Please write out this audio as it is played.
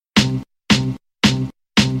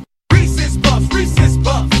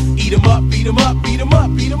'em up, beat 'em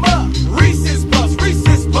up, beat 'em up. Reese's Puffs,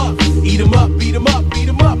 Reese's Puffs. Eat 'em up, beat 'em up, beat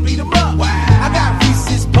 'em up, beat 'em up. Wow. I got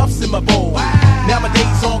Reese's Puffs in my bowl. Wow.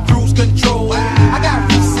 Nowadays on cruise control. Wow. I got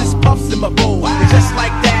Reese's Puffs in my bowl. Wow. And just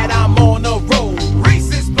like that, I'm on a roll.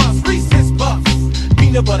 Reese's Puffs, Reese's Puffs.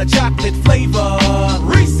 Peanut butter chocolate flavor.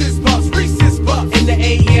 Reese's Puffs, Reese's Puffs. In the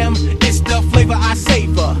AM, it's the flavor I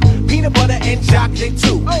savor. Peanut butter and chocolate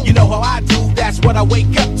too. You know how I do, that's what I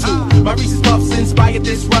wake up to. My Reese's Puffs inspired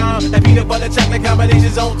this rhyme. That peanut butter chocolate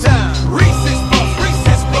combination's on time.